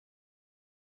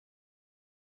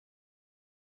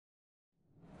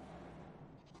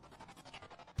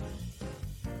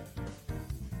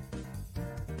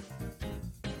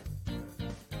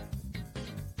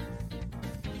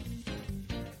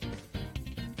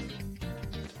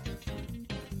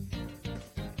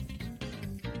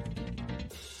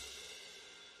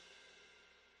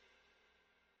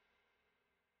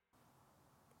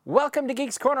Welcome to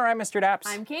Geeks Corner. I'm Mr. Daps.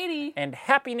 I'm Katie. And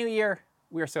Happy New Year.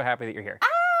 We are so happy that you're here.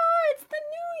 It's the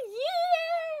new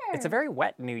year! It's a very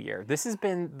wet New Year. This has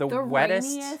been the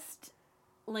wettest.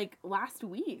 Rainiest, last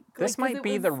week. This might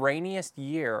be the rainiest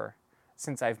year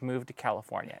since I've moved to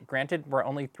California. Granted, we're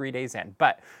only 3 days in,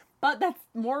 but that's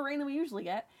more rain than we usually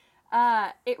get.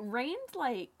 It rained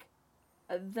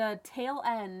the tail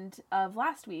end of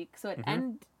last week, so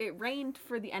it rained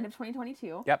for the end of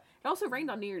 2022. Yep. It also rained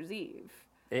on New Year's Eve.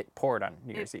 It poured on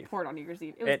New Year's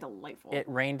Eve. It was delightful. It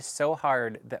rained so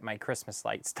hard that my Christmas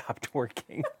lights stopped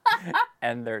working.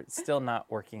 And they're still not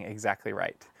working exactly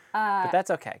right. But that's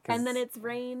okay. And then it's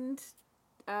rained,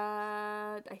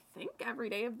 I think, every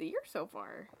day of the year so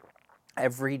far.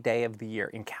 Every day of the year.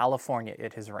 In California,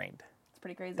 it has rained. It's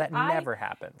pretty crazy. That never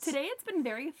happens. Today it's been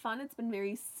very fun. It's been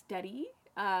very steady.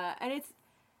 And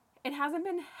it hasn't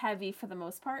been heavy for the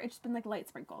most part. It's just been light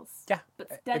sprinkles. Yeah.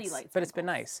 But steady light sprinkles. But it's been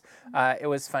nice. It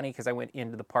was funny because I went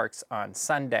into the parks on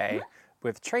Sunday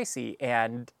with Tracy,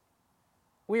 and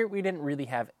we didn't really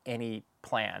have any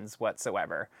plans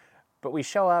whatsoever. But we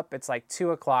show up, it's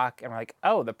 2 o'clock, and we're like,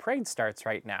 oh, the parade starts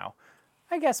right now.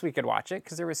 I guess we could watch it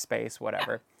because there was space,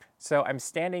 whatever. Yeah. So I'm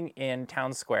standing in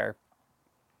Town Square,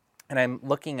 and I'm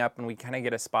looking up, and we kind of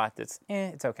get a spot that's,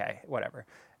 it's okay, whatever.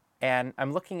 And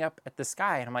I'm looking up at the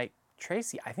sky, and I'm like,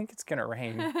 Tracy, I think it's going to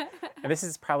rain. And this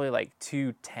is probably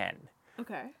 2:10.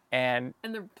 Okay. And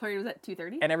the parade was at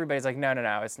 2:30? And everybody's like, no,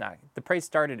 it's not. The parade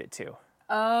started at 2.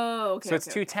 Oh, okay. So it's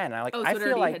 2:10. And I'm like, so I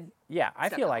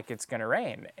feel off. like it's going to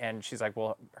rain. And she's like,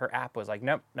 well, her app was like,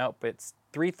 nope, it's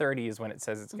 3:30 is when it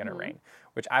says it's going to rain,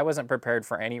 which I wasn't prepared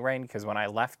for any rain because when I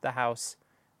left the house,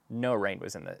 no rain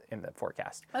was in the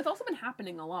forecast. That's also been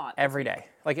happening a lot. Every day.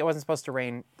 It wasn't supposed to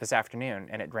rain this afternoon,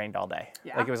 and it rained all day.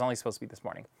 Yeah. It was only supposed to be this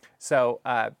morning. So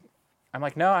I'm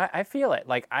like, no, I feel it.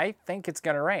 I think it's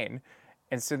going to rain.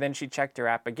 And so then she checked her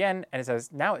app again, and it says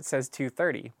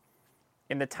 2:30.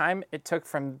 In the time it took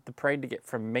from the parade to get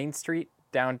from Main Street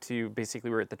down to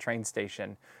basically we're at the train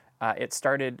station, it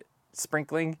started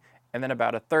sprinkling, and then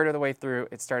about a third of the way through,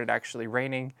 it started actually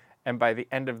raining. And by the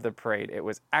end of the parade, it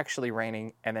was actually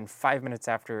raining. And then 5 minutes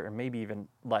after, or maybe even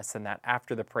less than that,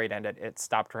 after the parade ended, it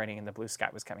stopped raining and the blue sky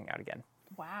was coming out again.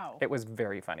 Wow. It was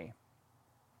very funny.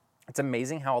 It's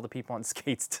amazing how all the people on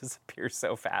skates disappear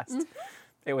so fast.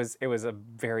 It was a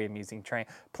very amusing parade.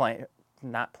 Plane.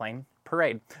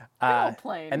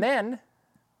 And then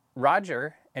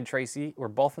Roger and Tracy were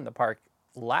both in the park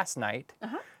last night.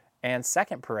 And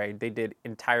second parade, they did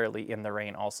entirely in the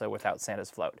rain also without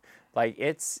Santa's float.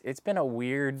 It's been a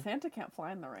weird... Santa can't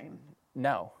fly in the rain.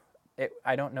 No.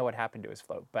 I don't know what happened to his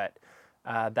float, but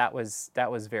that was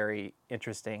very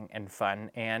interesting and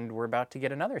fun. And we're about to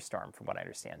get another storm from what I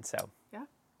understand, so... Yeah.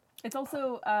 It's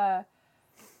also...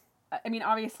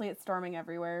 obviously it's storming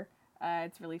everywhere.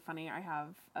 It's really funny. I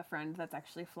have a friend that's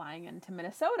actually flying into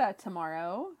Minnesota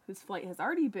tomorrow, whose flight has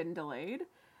already been delayed.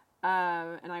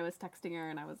 And I was texting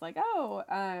her and I was like,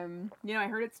 I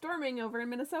heard it's storming over in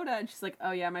Minnesota. And she's like,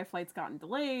 oh yeah, my flight's gotten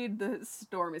delayed. The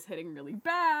storm is hitting really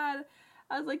bad.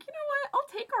 I was like, you know what?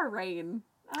 I'll take our rain.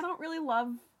 I don't really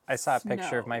love I saw a snow.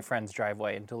 picture of my friend's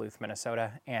driveway in Duluth,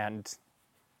 Minnesota, and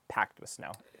packed with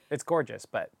snow. It's gorgeous,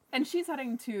 but... And she's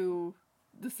heading to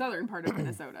the southern part of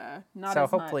Minnesota. Not so as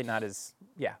hopefully much not as...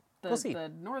 Yeah, we'll see. The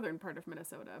northern part of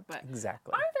Minnesota. But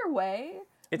exactly. Either way...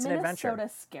 It's an adventure.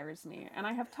 Minnesota scares me. And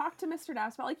I have talked to Mr.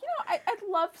 Daps about, I'd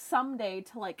love someday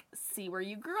to, see where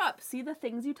you grew up, see the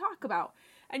things you talk about.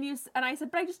 And I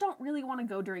said, but I just don't really want to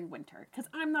go during winter, because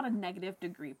I'm not a negative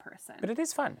degree person. But it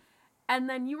is fun. And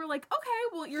then you were like, okay,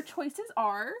 well, your choices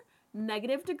are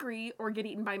negative degree or get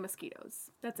eaten by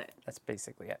mosquitoes. That's it. That's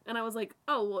basically it. And I was like,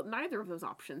 oh, well, neither of those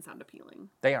options sound appealing.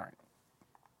 They aren't.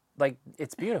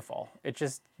 It's beautiful. It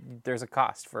just, there's a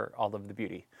cost for all of the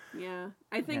beauty. Yeah.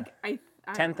 I think... Yeah.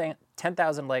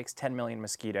 10,000 lakes, 10 million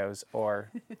mosquitoes,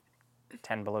 or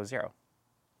 10 below zero,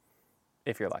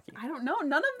 if you're lucky. I don't know.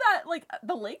 None of that,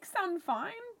 the lakes sound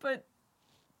fine, but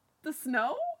the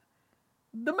snow?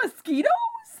 The mosquitoes?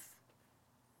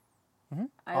 Mm-hmm.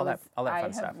 All that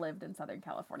fun stuff. I have lived in Southern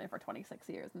California for 26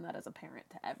 years, and that is apparent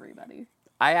to everybody.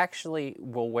 I actually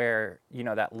will wear,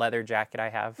 that leather jacket I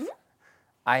have. Mm-hmm.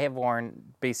 I have worn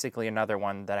basically another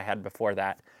one that I had before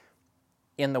that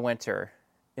in the winter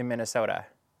in Minnesota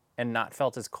and not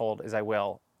felt as cold as I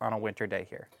will on a winter day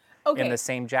here in the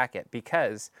same jacket,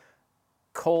 because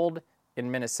cold in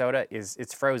Minnesota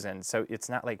it's frozen, so it's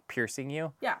not piercing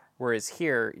you. Yeah. Whereas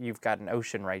here you've got an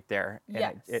ocean right there, and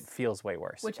yes. it feels way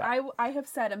worse. Which I have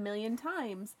said 1,000,000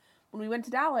 times when we went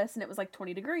to Dallas and it was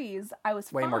 20 degrees, I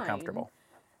was way fine. more comfortable.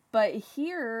 But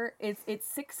here it's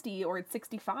 60 or it's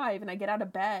 65 and I get out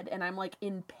of bed and I'm like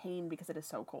in pain because it is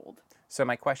so cold. So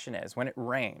my question is, when it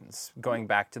rains, going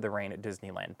back to the rain at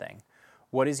Disneyland thing,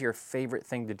 what is your favorite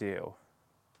thing to do?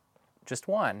 Just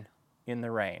one in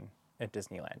the rain at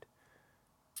Disneyland.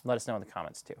 Let us know in the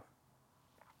comments too.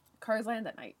 Cars Land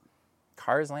at night.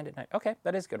 Cars Land at night. Okay,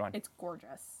 that is a good one. It's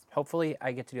gorgeous. Hopefully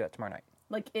I get to do that tomorrow night.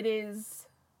 Like, it is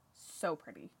so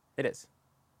pretty. It is.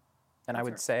 And I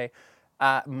What's would say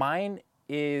mine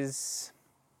is...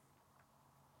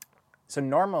 So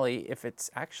normally, if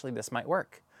it's actually, this might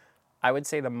work. I would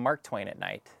say the Mark Twain at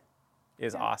night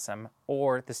is awesome,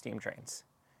 or the steam trains.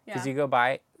 Because you go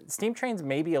by, steam trains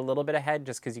may be a little bit ahead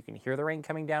just because you can hear the rain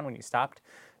coming down when you stopped,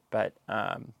 but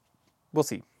we'll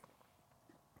see.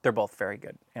 They're both very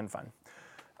good and fun.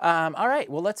 All right,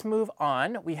 well, let's move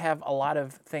on. We have a lot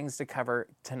of things to cover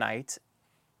tonight.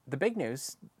 The big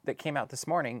news that came out this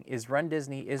morning is Run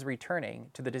Disney is returning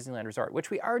to the Disneyland Resort, which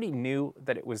we already knew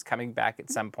that it was coming back at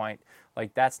some point.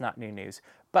 Like, that's not new news.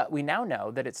 But we now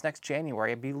know that it's next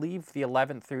January. I believe the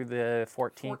 11th through the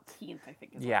 14th. 14th, I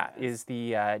think. Is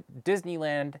the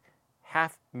Disneyland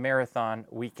Half Marathon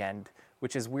weekend,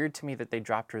 which is weird to me that they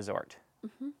dropped resort.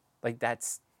 Like,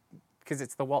 that's because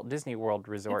it's the Walt Disney World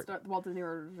Resort. It's the Walt Disney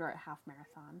World Resort Half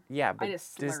Marathon. Yeah, but I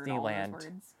just slurred all those Disneyland.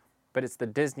 words. But it's the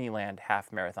Disneyland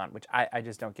Half Marathon, which I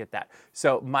just don't get that.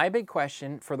 So my big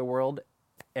question for the world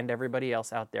and everybody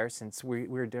else out there, since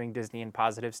we're doing Disney and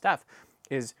positive stuff,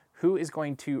 is who is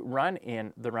going to run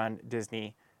in the Run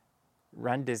Disney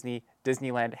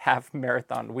Disneyland Half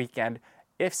Marathon weekend?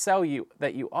 If so, you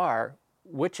are,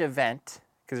 which event?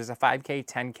 Because there's a 5K,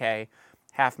 10K,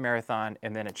 half marathon,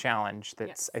 and then a challenge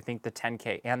that's, I think, the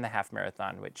 10K and the half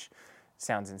marathon, which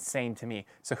sounds insane to me.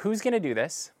 So who's going to do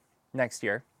this next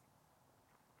year?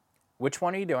 Which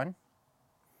one are you doing?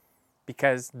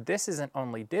 Because this isn't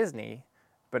only Disney,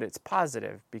 but it's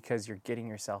positive because you're getting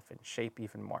yourself in shape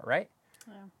even more, right?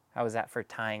 Yeah. How was that for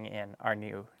tying in our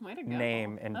new Way to go.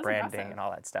 name and That's branding impressive. and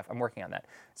all that stuff? I'm working on that.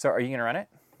 So are you going to run it?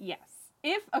 Yes.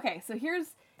 So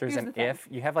here's There's here's an the thing. if.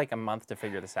 You have like a month to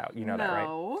figure this out. You know that, right?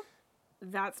 No,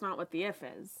 that's not what the if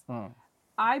is.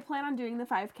 I plan on doing the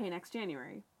 5K next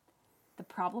January. The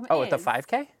problem Oh, is... with the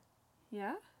 5K?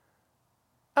 Yeah?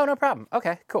 Oh, no problem.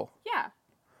 Okay, cool. Yeah.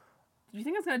 Do you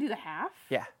think I was going to do the half?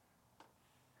 Yeah.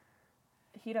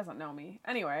 He doesn't know me.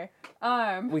 Anyway,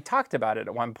 We talked about it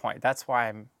at one point. That's why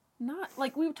I'm not...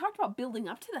 Like, we talked about building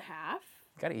up to the half.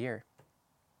 got a year.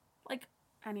 Like,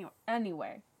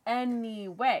 anyway.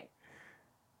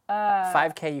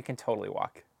 5K you can totally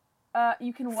walk.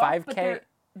 You can walk, but 5K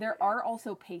there are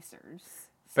also pacers.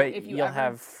 So But if you'll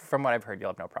have, from what I've heard,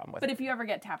 you'll have no problem with But it. if you ever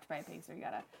get tapped by a pacer, you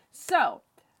gotta... So,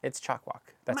 It's chalk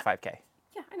walk. That's 5K.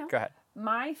 yeah, I know. Go ahead.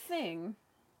 My thing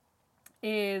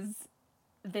is,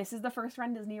 this is the first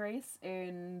Run Disney race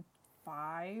in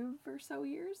 5 or so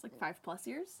years, like 5+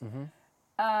 years.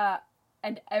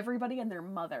 And everybody and their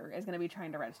mother is going to be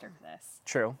trying to register for this.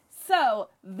 True. So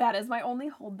that is my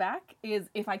only holdback, is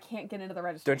if I can't get into the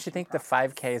registration. Don't you think the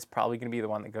 5K is probably going to be the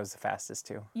one that goes the fastest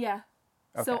too? Yeah.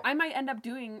 So Okay. I might end up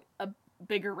doing a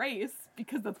bigger race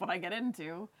because that's what I get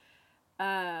into.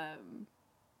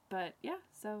 But yeah,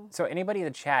 so So anybody in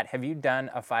the chat, have you done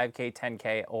a 5K,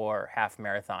 10K, or half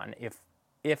marathon?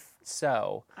 If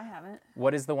so, I haven't.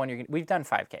 what is the one you're going to... We've done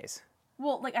 5Ks.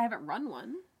 Well, like, I haven't run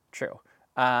one. True.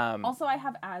 Also, I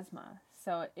have asthma.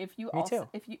 So if you too.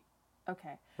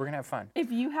 Okay. We're going to have fun.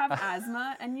 If you have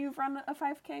asthma and you've run a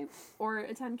 5K or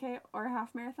a 10K or a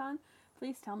half marathon,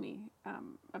 please tell me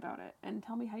about it and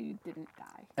tell me how you didn't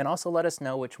die. And also let us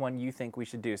know which one you think we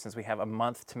should do, since we have a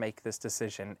month to make this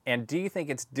decision. And do you think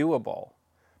it's doable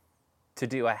to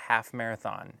do a half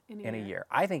marathon in a year?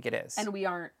 I think it is. And we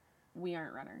aren't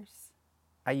runners.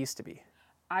 I used to be.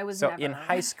 I was So never. in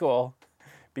high school,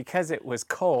 because it was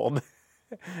cold,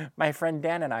 my friend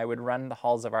Dan and I would run the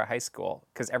halls of our high school,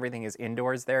 because everything is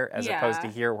indoors there, as opposed to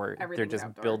Yeah, here where they're everything's just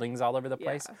outdoor. buildings all over the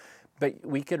place. Yeah. But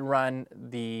we could run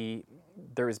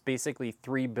there was basically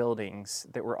 3 buildings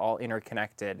that were all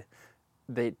interconnected.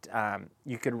 That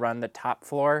you could run the top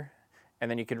floor, and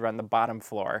then you could run the bottom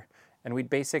floor. And we'd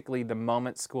basically, the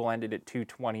moment school ended at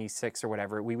 2:26 or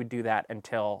whatever, we would do that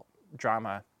until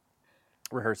drama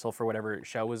rehearsal for whatever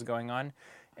show was going on.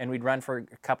 And we'd run for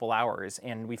a couple hours,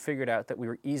 and we figured out that we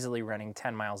were easily running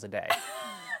 10 miles a day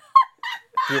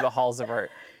through the halls of our,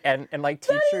 and like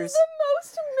That is teachers. the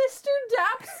most Mr.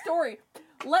 Dapp story.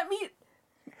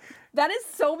 That is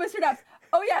so Mr. Dapp.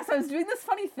 Oh yeah, so I was doing this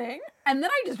funny thing, and then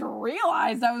I just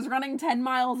realized I was running 10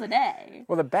 miles a day.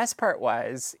 Well, the best part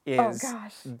is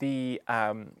gosh.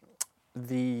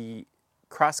 the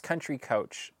cross country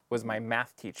coach was my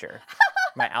math teacher,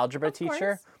 my algebra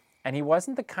teacher. and he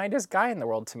wasn't the kindest guy in the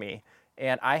world to me.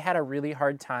 And I had a really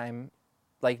hard time.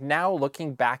 Like now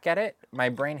looking back at it, my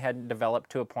brain hadn't developed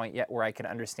to a point yet where I could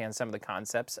understand some of the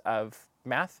concepts of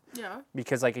math. Yeah.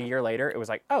 Because like a year later, it was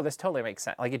like, oh, this totally makes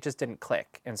sense. Like it just didn't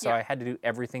click. And so Yeah. I had to do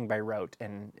everything by rote,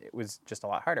 and it was just a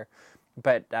lot harder.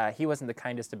 But he wasn't the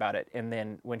kindest about it. And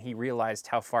then when he realized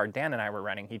how far Dan and I were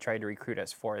running, he tried to recruit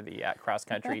us for the cross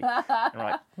country. And we're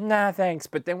like, nah, thanks.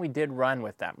 But then we did run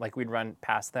with them. Like we'd run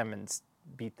past them and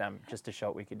beat them just to show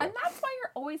what we could do. And that's why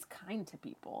you're always kind to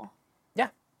people. Yeah.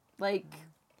 Like,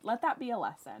 let that be a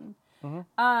lesson.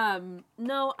 Mm-hmm.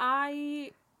 No,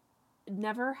 I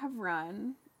never have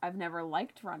run. I've never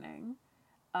liked running.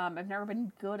 I've never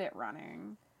been good at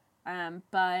running.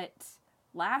 But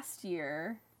last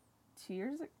year,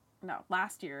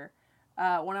 last year,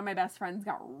 one of my best friends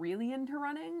got really into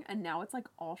running, and now it's like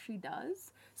all she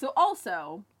does.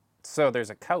 So there's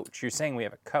a coach. You're saying we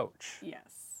have a coach.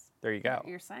 Yes. There you go.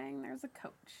 You're saying there's a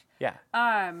coach. Yeah.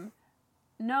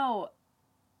 No,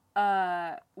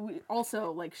 we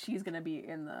also, like, she's gonna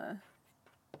run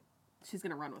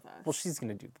with us. Well, she's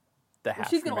going to do the half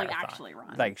she's gonna marathon. like actually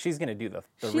run. Like she's going to do the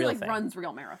she real like thing. runs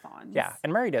real marathons. Yeah,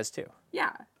 and Murray does too.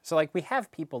 Yeah. So like we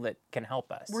have people that can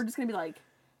help us. We're just gonna be like,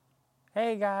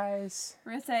 hey guys,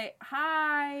 we're gonna say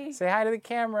hi. say hi to the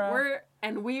camera.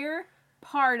 We're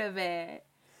part of it.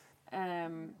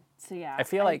 So yeah. I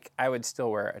feel like I would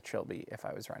still wear a trilby if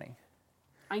I was running.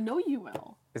 I know you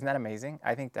will. Isn't that amazing?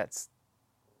 I think that's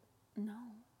No.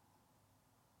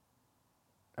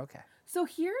 okay. So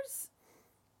here's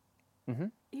Mm-hmm.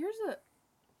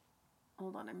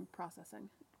 Hold on, I'm processing.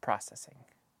 Processing.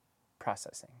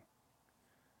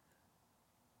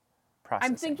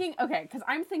 I'm thinking, okay, because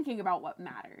I'm thinking about what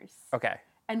matters. Okay.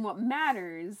 And what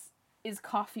matters is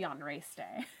coffee on race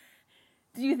day.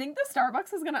 Do you think the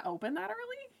Starbucks is going to open that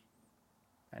early?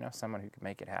 I know someone who could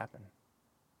make it happen.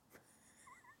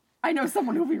 I know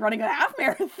someone who'll be running a half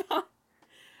marathon.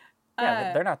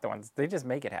 Yeah, they're not the ones. They just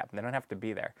make it happen. They don't have to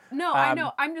be there. No, I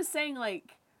know. I'm just saying,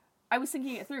 like, I was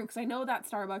thinking it through because I know that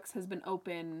Starbucks has been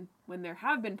open when there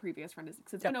have been previous runs.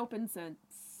 Because it's been open since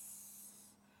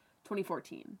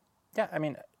 2014. Yeah, I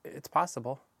mean, it's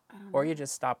possible. Or you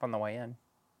just stop on the way in.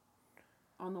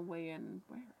 On the way in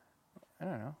where? I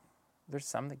don't know. There's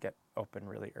some that get open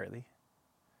really early.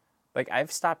 Like,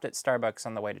 I've stopped at Starbucks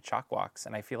on the way to Chalk Walks,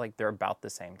 and I feel like they're about the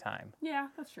same time. Yeah,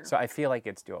 that's true. So I feel like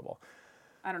it's doable.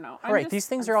 I don't know. All right, these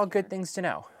things are all good things to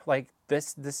know. Like,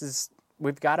 this is,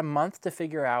 we've got a month to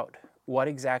figure out what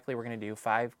exactly we're going to do.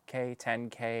 5K,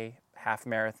 10K, half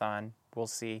marathon. We'll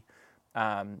see.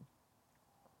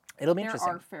 It'll be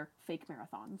interesting. There are fake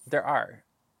marathons. There are.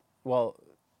 Well,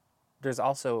 there's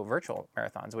also virtual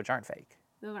marathons, which aren't fake.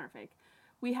 Those aren't fake.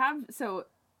 We have, so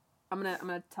I'm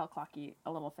gonna tell Clocky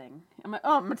a little thing. I'm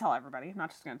gonna tell everybody. I'm not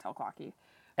just gonna tell Clocky.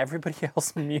 Everybody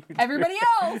else mute. Everybody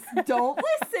else, don't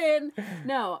listen.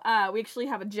 No, we actually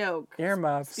have a joke.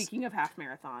 Earmuffs. Speaking of half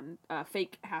marathon,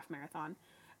 fake half marathon,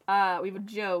 we have a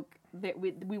joke that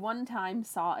we one time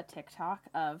saw a TikTok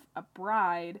of a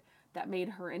bride that made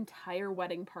her entire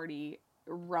wedding party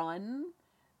run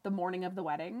the morning of the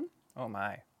wedding. Oh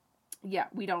my. Yeah,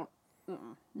 we don't.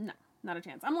 No, not a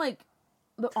chance. I'm like,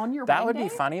 on your That would wedding be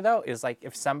day? funny though, is like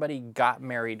if somebody got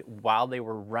married while they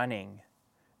were running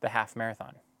the half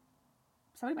marathon.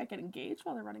 Somebody might get engaged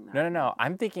while they're running that. No.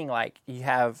 I'm thinking like you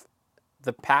have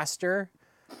the pastor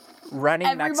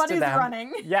running next to Everybody's them.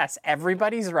 running. Yes,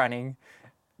 everybody's running.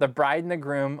 The bride and the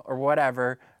groom or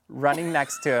whatever running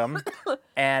next to him,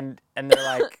 and they're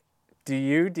like, "Do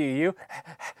you?"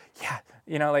 Yeah,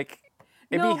 you know, like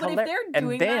it'd No, be but if hilarious. they're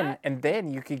doing that- and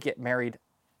then you could get married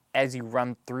as you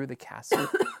run through the castle.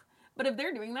 But if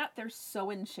they're doing that, they're so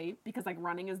in shape because like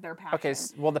running is their passion. Okay,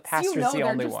 well the So pastor's you know the they're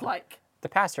only just one. like. The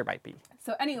pastor might be.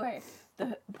 So anyway,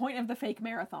 the point of the fake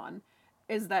marathon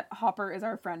is that Hopper is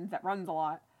our friend that runs a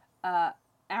lot.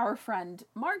 Our friend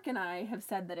Mark and I have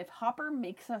said that if Hopper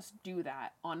makes us do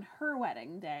that on her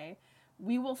wedding day,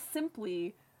 we will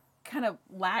simply kind of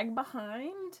lag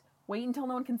behind, wait until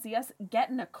no one can see us, get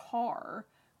in a car,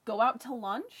 go out to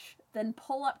lunch, then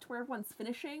pull up to where everyone's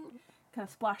finishing, kind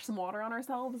of splash some water on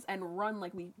ourselves, and run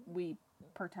like we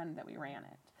pretend that we ran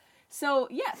it. So,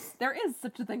 yes, there is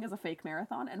such a thing as a fake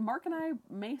marathon, and Mark and I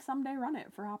may someday run it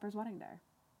for Hopper's wedding day.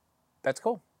 That's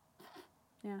cool.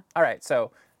 Yeah. All right,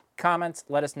 so comments,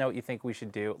 let us know what you think we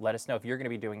should do. Let us know if you're going to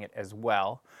be doing it as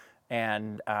well.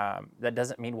 And that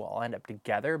doesn't mean we'll all end up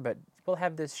together, but we'll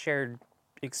have this shared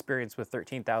experience with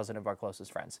 13,000 of our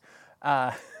closest friends.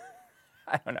 I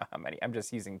don't know how many. I'm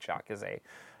just using chalk as a...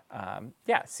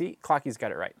 yeah, see, Clocky's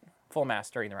got it right. Full mass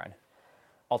during the run.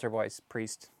 Altar boys,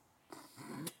 priest.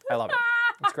 I love it.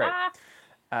 It's great.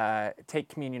 take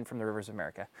communion from the rivers of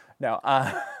America. No,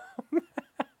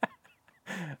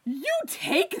 You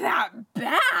take that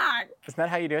back. isn't that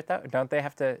how you do it though? Don't they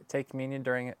have to take communion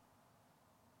during it?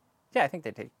 Yeah, I think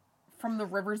they take. From the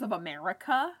rivers of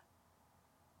America?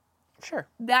 Sure.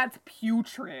 That's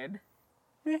putrid.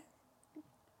 If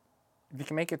you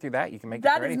can make it through that, you can make it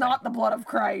That through is anything. not the blood of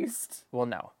Christ. Well,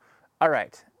 no. All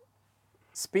right.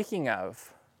 Speaking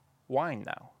of wine,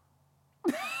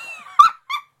 though.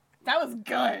 That was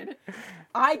good.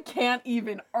 I can't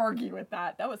even argue with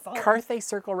that. That was solid. Carthay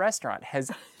Circle Restaurant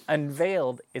has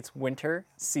unveiled its winter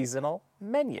seasonal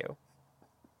menu.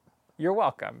 You're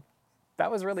welcome.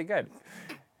 That was really good.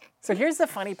 So here's the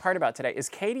funny part about today is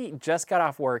Katie just got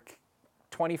off work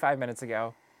 25 minutes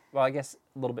ago. Well, I guess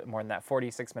a little bit more than that,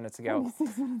 46 minutes ago.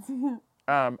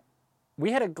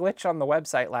 We had a glitch on the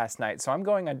website last night, so I'm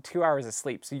going on 2 hours of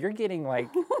sleep. So you're getting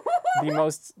like the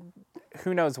most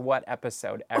who knows what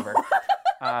episode ever.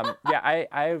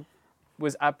 I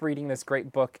was up reading this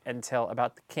great book until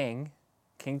about the King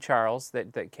Charles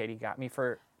that Katie got me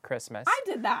for Christmas. I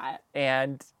did that.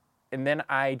 And then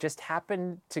I just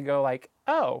happened to go like,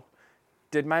 oh,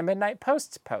 did my Midnight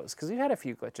Posts post? Because we've had a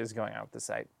few glitches going on with the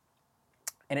site.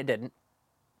 And it didn't.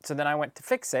 So then I went to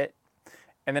fix it.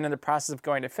 And then in the process of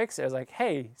going to fix it, I was like,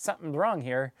 hey, something's wrong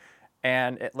here.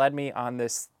 And it led me on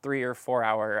this 3 or 4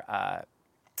 hour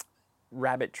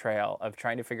rabbit trail of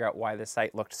trying to figure out why the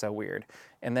site looked so weird.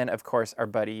 And then, of course, our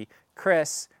buddy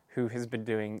Chris, who has been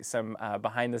doing some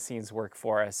behind the scenes work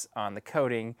for us on the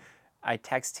coding, I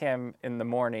text him in the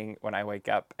morning when I wake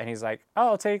up and he's like, oh,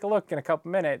 I'll take a look in a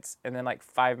couple minutes. And then like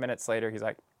 5 minutes later, he's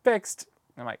like, fixed.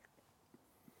 I'm like,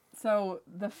 So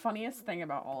the funniest thing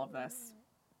about all of this,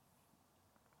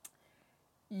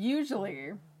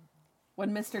 usually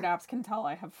when Mr. Daps can tell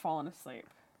I have fallen asleep,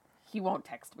 he won't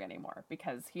text me anymore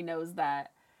because he knows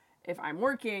that if I'm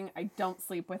working, I don't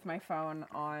sleep with my phone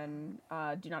on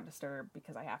Do Not Disturb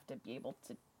because I have to be able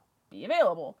to be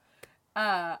available.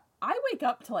 I wake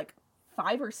up to like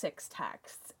 5 or 6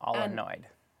 texts. all and annoyed.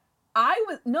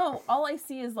 all I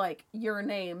see is like your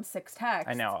name, 6 texts.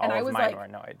 I know, and all I of was mine like, were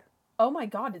annoyed. oh my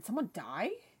God, did someone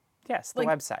die? Yes, the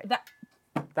Like, website.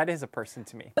 That is a person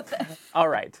to me. But All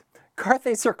right.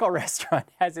 Carthay Circle Restaurant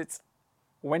has its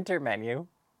winter menu.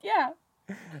 yeah.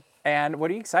 And what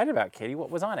are you excited about, Katie? What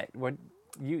was on it? What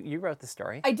you wrote the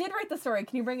story. I did write the story.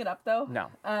 Can you bring it up though? No.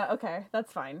 Okay,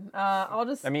 that's fine. I'll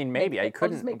just. I mean, maybe. I I'll just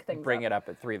couldn't make things bring up. it up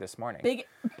at 3 this morning. Big.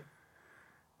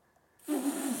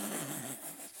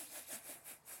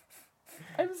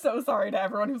 I'm so sorry to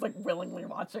everyone who's like willingly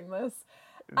watching this.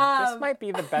 This might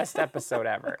be the best episode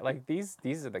ever. Like these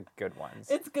are the good ones.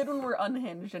 It's good when we're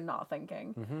unhinged and not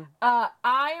thinking. Mm-hmm.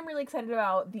 I am really excited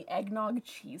about the eggnog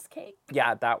cheesecake.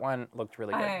 Yeah, that one looked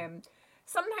really good.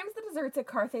 Sometimes the desserts at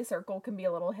Carthay Circle can be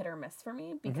a little hit or miss for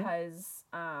me because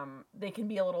they can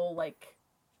be a little like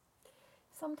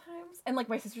sometimes. And like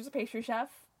my sister's a pastry chef.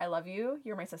 I love you.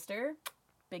 You're my sister.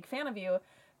 Big fan of you.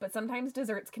 But sometimes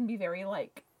desserts can be very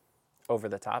like Over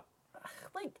the top.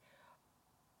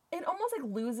 it almost like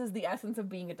loses the essence of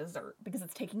being a dessert because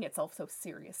it's taking itself so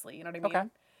seriously. You know what I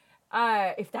mean?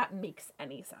 Okay. If that makes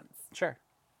any sense. Sure.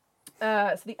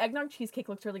 So the eggnog cheesecake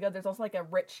looks really good. There's also like a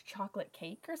rich chocolate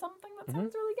cake or something that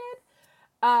sounds really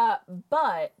good.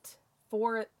 But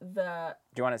for the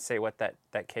Do you want to say what that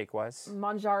cake was?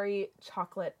 Manjari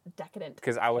chocolate decadent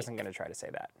Because I wasn't going to try to say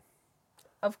that.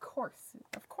 Of course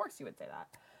you would say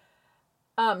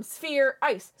that. Sphere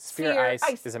ice. Sphere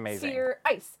ice is amazing. Sphere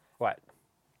ice. What?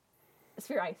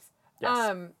 Sphere ice.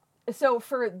 Yes. So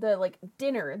for the like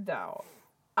dinner though,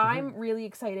 I'm really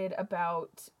excited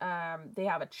about they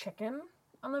have a chicken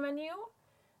on the menu.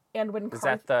 And when Is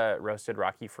that the roasted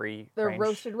Rocky free range?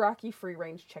 roasted Rocky free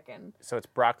range chicken. So it's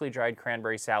broccoli, dried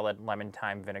cranberry salad, lemon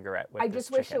thyme vinaigrette with I this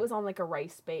just wish chicken. it was on like a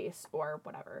rice base or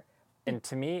whatever. And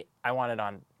to me, I want it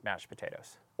on mashed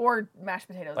potatoes. Or mashed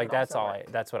potatoes. Like would that's also all. work,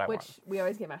 That's what I which want. we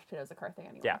always get mashed potatoes at Carthay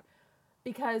anyway. Yeah.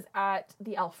 Because at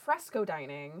the Alfresco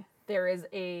dining, there is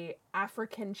a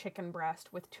African chicken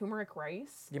breast with turmeric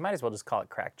rice. You might as well just call it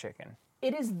cracked chicken.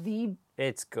 It is the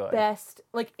It's good. best,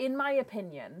 like in my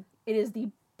opinion, it is the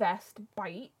best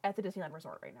bite at the Disneyland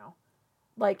Resort right now.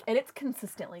 Like, and it's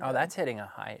consistently good. Oh, that's hitting a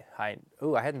high.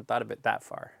 Ooh, I hadn't thought of it that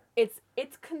far. It's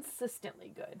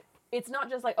consistently good. It's not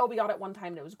just like, oh, we got it one time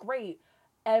and it was great.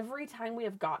 Every time we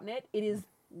have gotten it, it is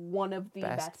one of the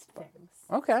best things.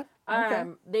 Okay.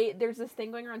 There's this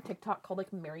thing going around TikTok called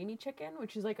like Marry Me Chicken,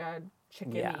 which is like a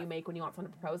chicken that you make when you want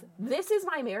someone to propose. This is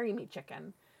my Marry Me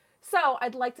Chicken. So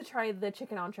I'd like to try the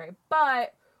chicken entree,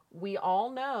 but we all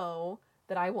know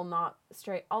that I will not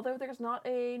stray. Although there's not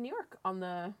a New York on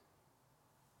the.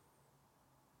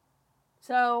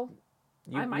 So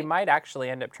You might- might actually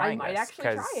end up trying might this actually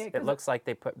try because it, 'cause it looks like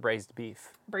they put braised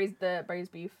beef. braised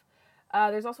beef.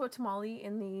 There's also a tamale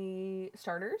in the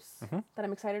starters that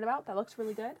I'm excited about. That looks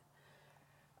really good.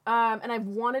 And I've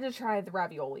wanted to try the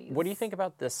raviolis. What do you think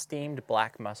about the steamed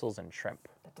black mussels and shrimp?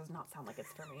 That does not sound like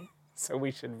it's for me. So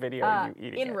we should video you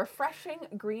eating In it. refreshing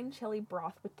green chili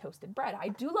broth with toasted bread. I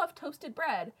do love toasted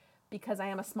bread because I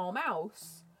am a small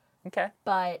mouse. Okay.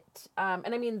 But,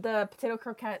 and I mean, the potato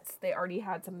croquettes, they already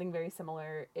had something very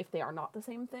similar if they are not the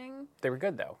same thing. They were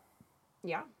good though,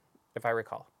 Yeah. if I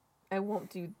recall. I won't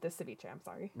do the ceviche, I'm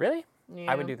sorry. Really?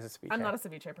 Yeah. I would do the ceviche. I'm not a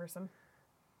ceviche person.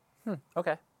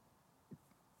 Okay.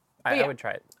 yeah. I would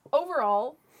try it.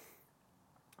 Overall,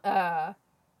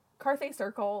 Carthay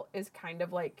Circle is kind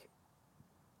of like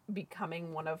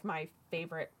becoming one of my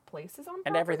favorite places on property.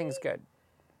 And everything's good.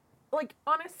 Like,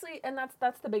 honestly, and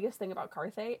that's the biggest thing about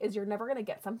Carthay, is you're never going to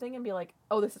get something and be like,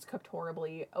 oh, this is cooked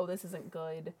horribly. Oh, this isn't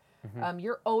good.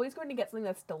 You're always going to get something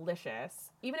that's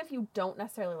delicious. Even if you don't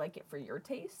necessarily like it for your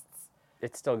tastes,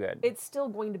 It's still good. it's still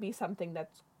going to be something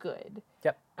that's good.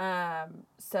 Yep.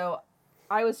 So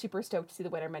I was super stoked to see the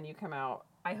winter menu come out.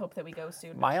 I hope that we go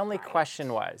soon. to My only try it.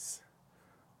 question was,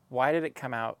 why did it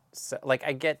come out? So, like,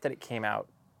 I get that it came out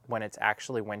when it's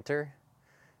actually winter,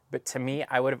 but to me,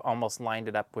 I would have almost lined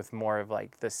it up with more of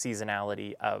like the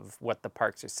seasonality of what the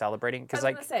parks are celebrating. I Because was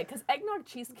like going to say, because eggnog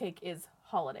cheesecake is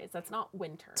holidays. That's not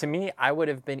winter. to me, I would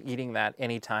have been eating that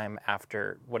anytime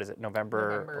after what is it,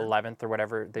 November November. 11th or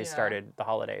whatever they Yeah. started the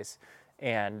holidays,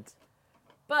 and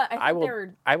But I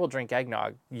think I will drink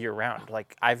eggnog year round.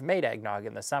 Like I've made eggnog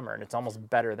in the summer, and it's almost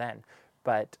better then.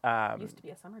 But used to be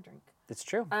a summer drink. it's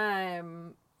true.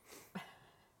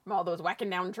 All those whacking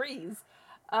down trees.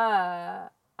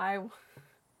 I'm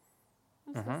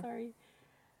so sorry.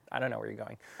 I don't know where you're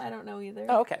going. I don't know either.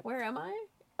 Oh, okay. Where am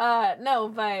I? No,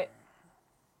 but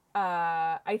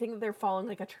I think they're following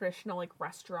like a traditional like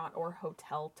restaurant or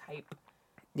hotel type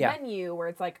Yeah. menu where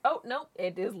it's like, oh no,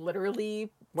 it is literally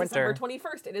Winter. December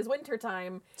 21st. It is winter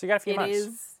time. So you got a few It months.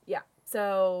 is, yeah.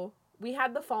 So we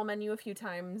had the fall menu a few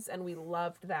times and we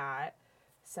loved that.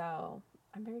 So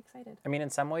I'm very excited I mean, in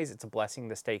some ways, it's a blessing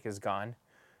the steak is gone.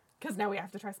 because now we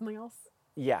have to try something else.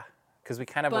 Yeah, because we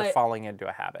kind of were But- falling into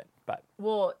a habit, but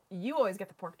Well, you always get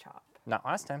the pork chop. not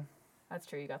last time. That's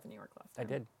true. You got the New York last I time.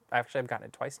 did. Actually, I've gotten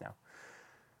it twice now.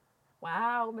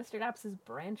 Wow, Mr. Daps is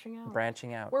branching out.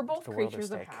 Branching out. We're both the world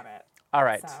creatures of steak. habit. All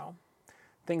right. So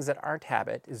Things that aren't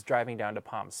habit is driving down to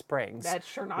Palm Springs. that's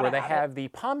sure not where a they habit. have the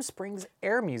Palm Springs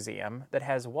Air Museum that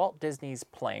has Walt Disney's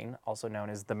plane, also known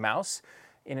as the Mouse,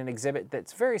 in an exhibit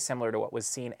that's very similar to what was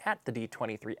seen at the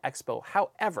D23 Expo.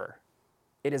 However,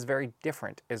 it is very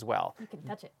different as well. You can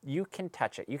touch it. You can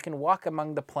touch it. You can walk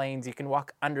among the planes. You can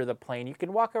walk under the plane. You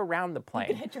can walk around the You can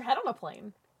plane. hit your head on a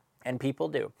plane. And people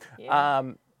do. Yeah.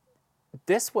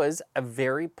 This was a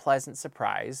very pleasant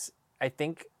surprise. I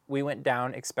think we went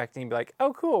down expecting to be like,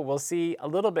 oh, cool, we'll see a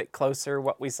little bit closer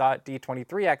what we saw at D23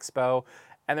 Expo,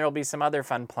 and there'll be some other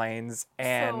fun planes,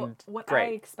 and So what I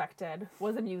great. expected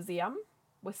was a museum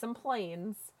with some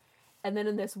planes, and then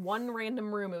in this one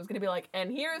random room, it was going to be like, and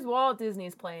here's Walt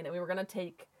Disney's plane, and we were going to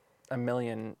take A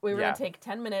million, we were yeah. going to take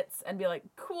 10 minutes and be like,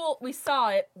 cool, we saw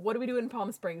it. What do we do in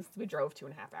Palm Springs? We drove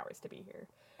 2.5 hours to be here.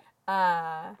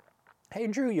 Hey,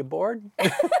 Drew, you bored? Come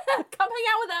hang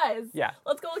out with us. Yeah.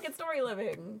 Let's go look at Story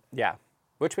Living, Yeah,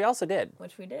 which we also did.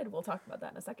 which we did. We'll talk about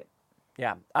that in a second.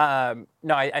 Yeah.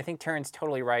 No, I think Terrence's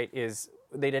totally right. Is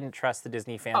they didn't trust the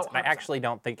Disney fans. Oh, I 100%. actually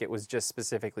don't think it was just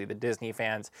specifically the Disney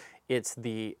fans. It's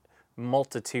the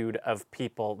multitude of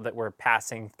people that were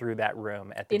passing through that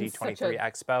room at the In such D23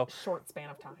 a Expo. Short span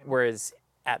of time. Whereas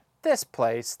at this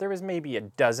place, there was maybe a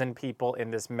dozen people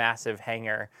in this massive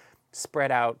hangar spread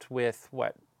out with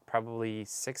what, probably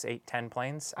 6, 8, 10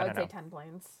 planes? I would don't say know. 10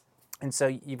 planes. And so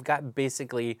you've got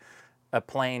basically a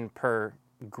plane per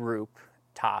group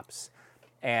tops.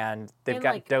 And they've And,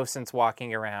 got like, docents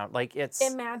walking around. Like it's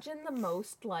Imagine the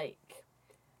most like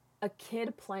a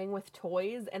kid playing with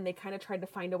toys and they kind of tried to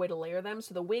find a way to layer them.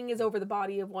 So the wing is over the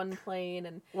body of one plane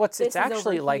and it's this is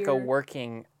actually over like a here.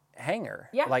 working hangar.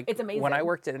 Yeah, like it's When I amazing.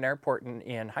 worked at an airport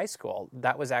in high school,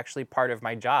 that was actually part of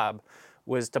my job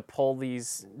was to pull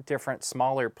these different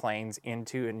smaller planes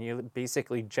into, and you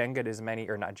basically Jenga'd as many,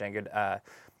 or not Jenga'd,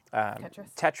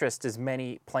 Tetris'd as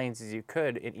many planes as you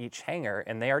could in each hangar,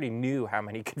 and they already knew how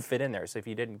many could fit in there. So if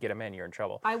you didn't get them in, you're in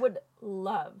trouble. I would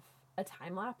love a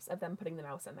time lapse of them putting the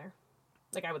mouse in there.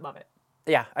 Like I would love it.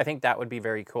 Yeah, I think that would be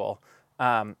very cool.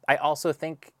 I also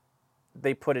think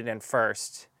they put it in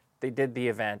first They did the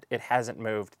event. It hasn't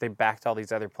moved. They backed all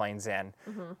these other planes in,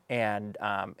 and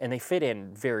they fit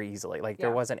in very easily. Like there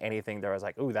Yeah. wasn't anything that was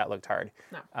like, ooh, that looked hard.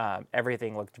 No.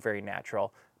 Everything looked very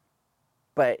natural.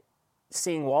 But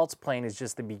seeing Walt's plane is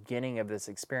just the beginning of this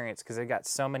experience because they've got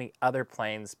so many other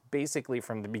planes basically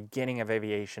from the beginning of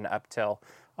aviation up till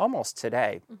almost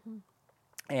today.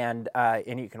 And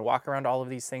you can walk around all of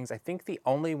these things. I think the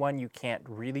only one you can't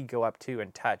really go up to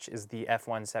and touch is the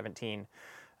F-117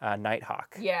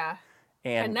 Nighthawk. Yeah.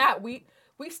 And that we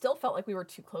still felt like we were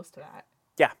too close to that.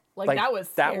 Yeah. Like that was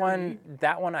scary.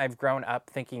 That one I've grown up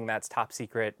thinking that's top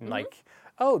secret and like,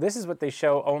 oh, this is what they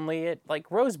show only at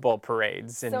like Rose Bowl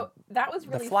parades and So that was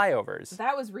the really flyovers.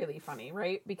 That was really funny,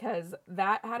 right? Because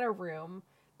that had a room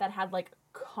that had like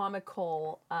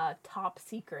comical top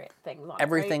secret things on it.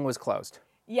 Everything right? was closed.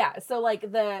 Yeah, so like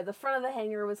the front of the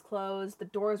hangar was closed, the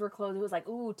doors were closed. It was like,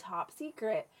 ooh, top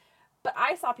secret. But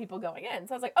I saw people going in,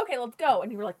 so I was like, okay, let's go.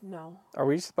 And you were like, no. Are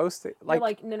we supposed to You're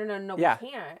like, no, Yeah. we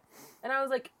can't. And I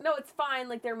was like, no, it's fine.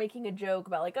 Like they're making a joke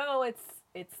about like, oh,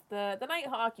 it's the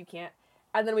Nighthawk, you can't.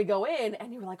 And then we go in,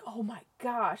 and you were like, oh my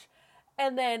gosh.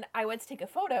 And then I went to take a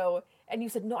photo, and you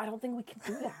said, no, I don't think we can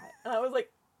do that. And I was like,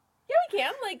 yeah, we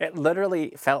can. Like It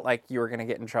literally felt like you were going to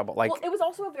get in trouble. Like, well, it was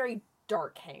also a very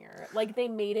dark hangar. Like they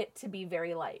made it to be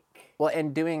very like. well,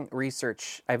 in doing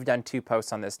research, I've done 2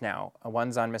 posts on this now.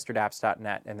 One's on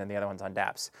MrDaps.net, and then the other one's on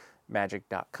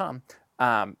DapsMagic.com.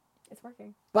 It's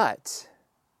working. But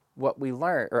what we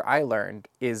learned, or I learned,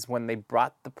 is when they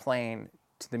brought the plane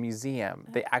to the museum,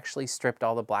 they actually stripped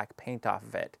all the black paint off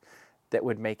of it that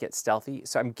would make it stealthy.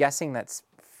 So I'm guessing that's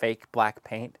fake black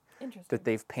paint that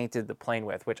they've painted the plane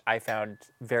with, which I found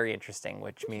very interesting,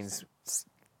 which means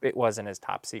it wasn't as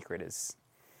top secret as...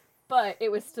 But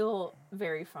it was still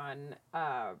very fun.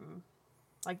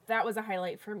 Like that was a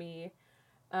highlight for me.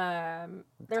 There's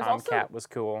Tomcat also was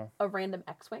cool. a random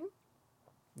X-Wing.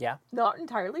 Yeah. Not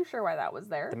entirely sure why that was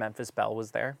there. The Memphis Belle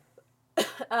was there.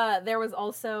 There was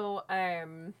also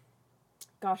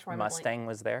gosh, why am I Mustang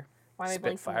was there. Why am I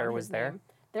blanking Spitfire on was his there. name?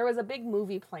 There was a big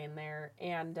movie plane there,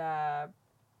 and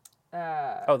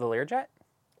Oh, the Learjet?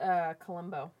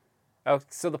 Columbo. Oh,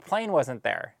 so the plane wasn't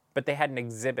there, but they had an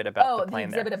exhibit about the plane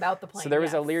exhibit there. about the plane. So there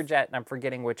was a yes. Learjet, and I'm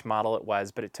forgetting which model it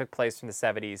was, but it took place in the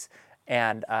 70s.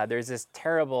 And there's this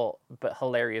terrible but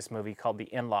hilarious movie called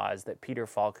The In-Laws that Peter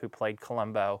Falk, who played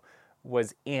Columbo,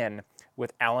 was in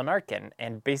with Alan Arkin.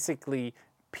 And basically,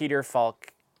 Peter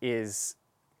Falk is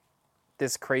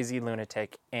this crazy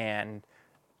lunatic, and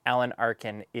Alan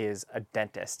Arkin is a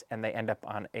dentist, and they end up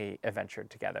on a adventure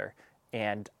together.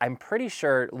 And I'm pretty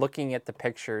sure, looking at the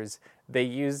pictures, they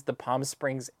used the Palm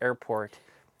Springs airport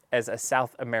as a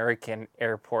South American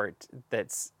airport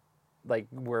that's like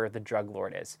where the drug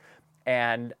lord is.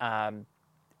 And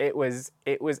it was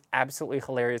absolutely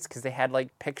hilarious because they had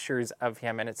like pictures of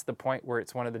him, and it's the point where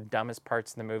it's one of the dumbest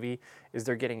parts in the movie is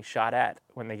they're getting shot at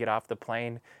when they get off the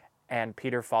plane, and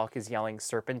Peter Falk is yelling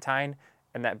serpentine,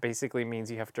 and that basically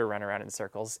means you have to run around in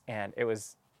circles. And it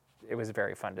was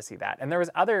very fun to see that. And there was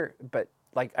but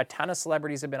like a ton of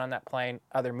celebrities have been on that plane.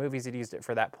 Other movies had used it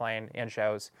for that plane and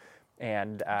shows.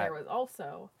 And There was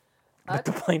also but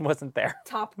the plane wasn't there.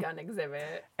 Top Gun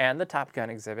exhibit. And the Top Gun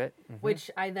exhibit. Which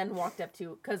I then walked up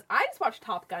to, because I just watched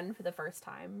Top Gun for the first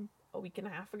time a week and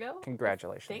a half ago.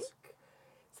 Congratulations. I think.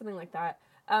 Something like that.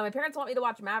 My parents want me to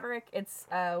watch Maverick. It's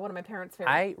one of my parents'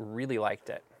 favorite. I really liked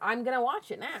it. I'm going to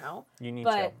watch it now. You need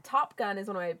but to. Top Gun is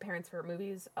one of my parents' favorite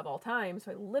movies of all time,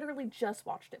 so I literally just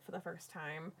watched it for the first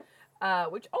time.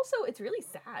 Which also, it's really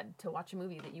sad to watch a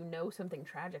movie that you know something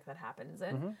tragic that happens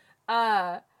in.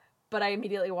 But I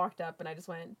immediately walked up and I just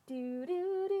went, do,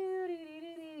 do, do, do,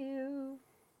 do,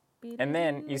 do, And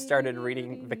then you started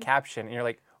reading the caption, and you're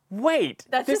like, wait!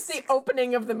 That's just the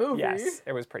opening of the movie. Yes,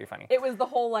 it was pretty funny. It was the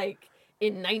whole, like,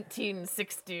 in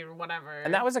 1960 or whatever.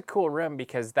 And that was a cool room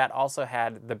because that also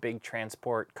had the big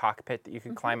transport cockpit that you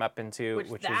could climb up into, which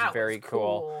was very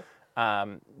cool.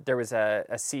 There was a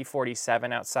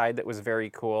C-47 outside that was very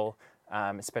cool,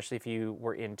 especially if you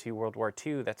were into World War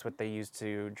II. That's what they used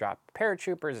to drop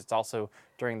paratroopers. It's also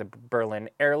during the Berlin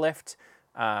airlift.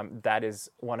 That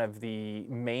is one of the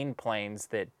main planes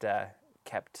that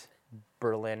kept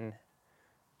Berlin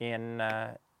in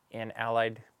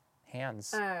Allied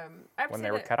hands when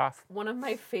they were cut off. One of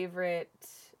my favorite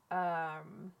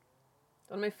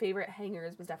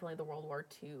hangars was definitely the World War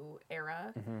II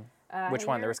era. Which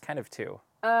one? There was kind of 2.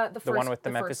 The one with the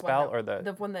Memphis Belle, or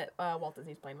the one that Walt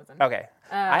Disney's plane was in. Okay.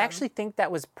 I actually think that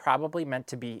was probably meant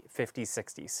to be 50s,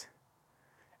 60s.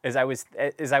 as I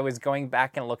was going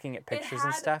back and looking at It pictures had,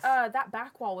 and stuff. that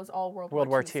back wall was all World World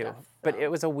War II II, stuff, but though.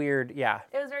 it was a weird, yeah.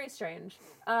 It was very strange.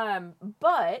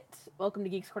 But welcome to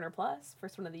Geeks Corner Plus,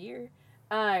 first one of the year.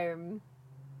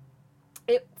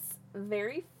 It's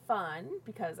very fun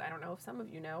because I don't know if some of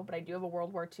you know, but I do have a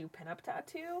World War II pinup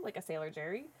tattoo, like a Sailor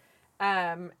Jerry.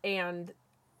 And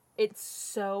it's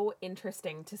so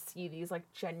interesting to see these like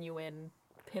genuine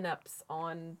pinups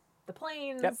on the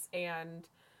planes and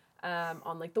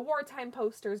on like the wartime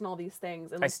posters and all these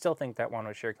things. And I like, still think that one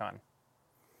was Shere Khan.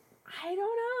 I don't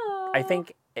know. I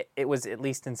think it was at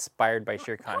least inspired by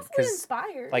Shere Khan. Possibly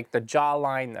inspired. Like the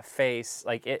jawline, the face,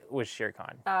 like it was Shere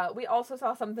Khan. We also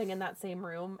saw something in that same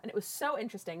room, and it was so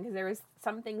interesting because there was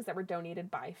some things that were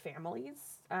donated by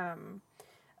families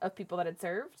of people that had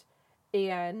served.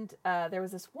 And there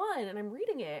was this one, and I'm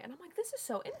reading it, and I'm like, this is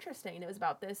so interesting. It was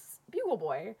about this bugle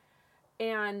boy.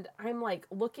 And I'm like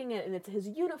looking at it, and it's his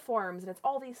uniforms, and it's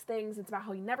all these things. It's about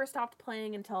how he never stopped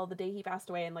playing until the day he passed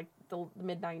away in like the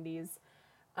mid-90s.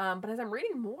 But as I'm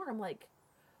reading more, I'm like,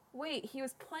 wait, he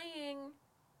was playing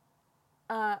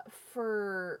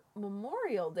for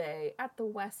Memorial Day at the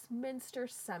Westminster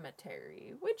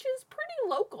Cemetery, which is pretty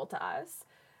local to us.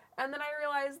 And then I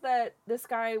realized that this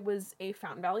guy was a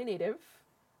Fountain Valley native,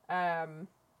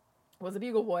 was a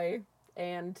bugle boy,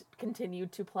 and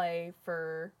continued to play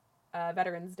for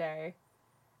Veterans Day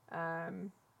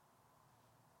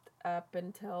up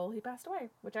until he passed away,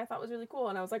 which I thought was really cool.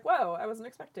 And I was like, whoa, I wasn't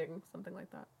expecting something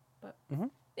like that. But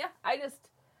yeah,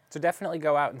 So definitely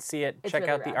go out and see it. Check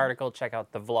really out the rad. article. Check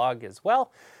out the vlog as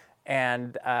well,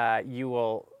 and you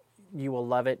will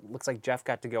love it. Looks like Jeff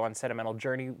got to go on Sentimental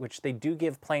Journey, which they do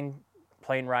give plane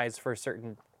rides for a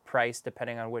certain price,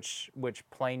 depending on which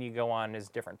plane you go on is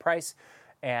different price,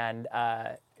 and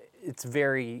it's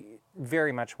very,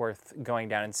 very much worth going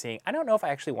down and seeing. I don't know if I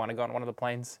actually want to go on one of the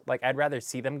planes. Like, I'd rather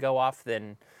see them go off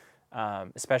than,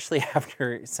 especially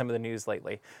after some of the news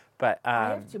lately. But I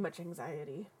have too much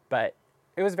anxiety. But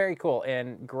it was very cool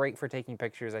and great for taking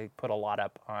pictures. I put a lot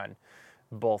up on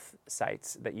both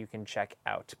sites that you can check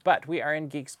out. But we are in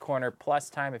Geeks Corner Plus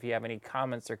time. If you have any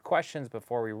comments or questions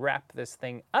before we wrap this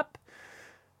thing up,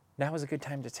 now is a good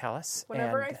time to tell us.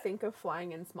 Whenever I think of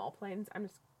flying in small planes, I'm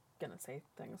just gonna say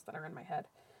things that are in my head,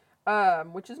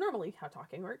 which is normally how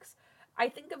talking works. I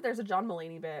think of there's a John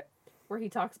Mulaney bit where he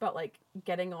talks about like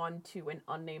getting on to an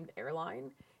unnamed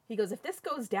airline. He goes, if this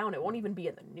goes down, it won't even be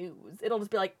in the news. It'll just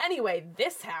be like, anyway,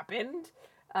 this happened.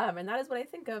 And that is what I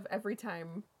think of every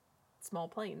time small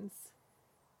planes.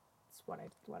 It's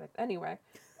anyway.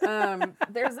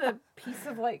 There's a piece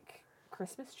of like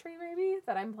Christmas tree maybe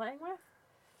that I'm playing with.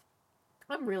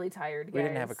 I'm really tired, guys. We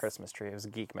didn't have a Christmas tree. It was a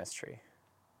Geekmas tree.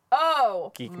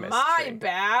 Oh, Geekmas my tree.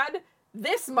 bad.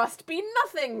 This must be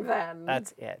nothing then.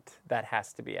 That's it. That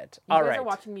has to be it. You All guys right. are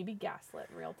watching me be gaslit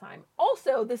in real time.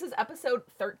 Also, this is episode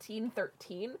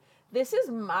 1313. This is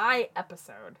my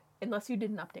episode, unless you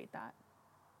didn't update that.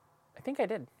 I think I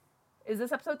did. Is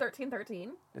this episode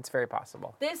 1313? It's very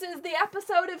possible. This is the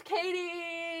episode of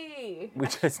Katie! We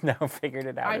just now figured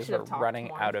it out I as should we're have talked running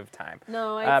more. out of time.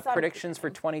 No, I thought predictions for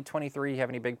 2023. You have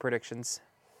any big predictions?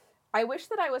 I wish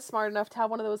that I was smart enough to have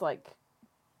one of those, like,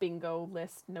 bingo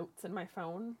list notes in my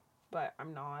phone, but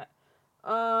I'm not.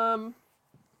 I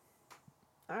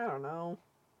don't know.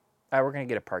 We're going to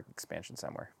get a park expansion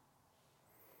somewhere.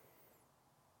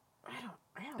 I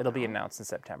don't It'll be announced in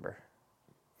September.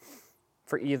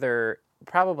 For either,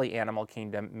 probably Animal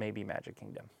Kingdom, maybe Magic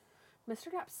Kingdom.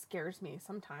 Mr. Gap scares me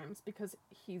sometimes because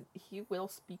he will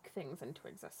speak things into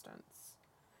existence.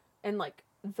 And, like,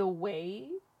 the way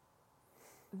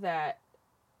that...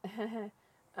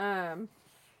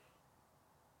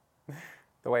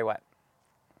 The way what?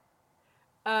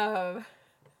 I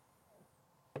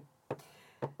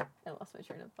lost my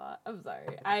train of thought. I'm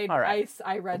sorry. All right.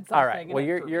 I read something. All right. and Well, it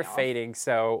you're threw me you're off. fading.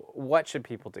 So what should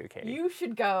people do, Katie? You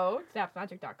should go to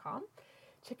dapsmagic.com.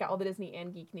 Check out all the Disney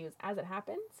and geek news as it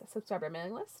happens. Subscribe to our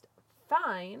mailing list.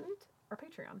 Find our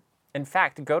Patreon. In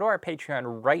fact, go to our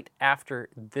Patreon right after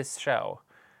this show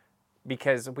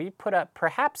because we put up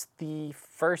perhaps the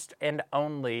first and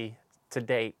only to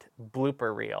date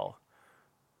blooper reel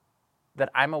that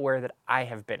I'm aware that I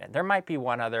have been in. There might be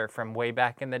one other from way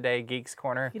back in the day, Geeks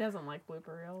Corner. He doesn't like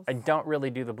blooper reels. I don't really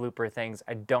do the blooper things.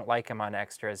 I don't like them on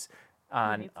extras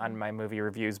on my movie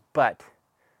reviews, but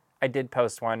I did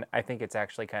post one. I think it's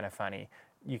actually kind of funny.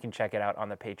 You can check it out on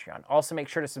the Patreon. Also, make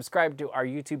sure to subscribe to our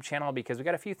YouTube channel because we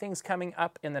got a few things coming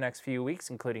up in the next few weeks,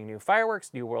 including new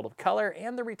fireworks, new World of Color,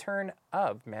 and the return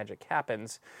of Magic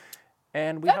Happens.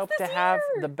 And we hope to have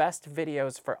the best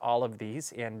videos for all of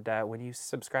these. And when you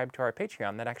subscribe to our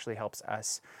Patreon, that actually helps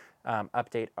us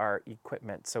update our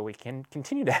equipment so we can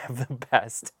continue to have the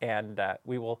best. And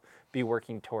we will be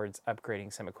working towards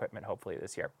upgrading some equipment hopefully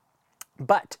this year.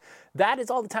 But that is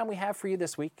all the time we have for you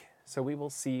this week. So we will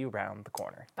see you around the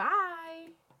corner. Bye.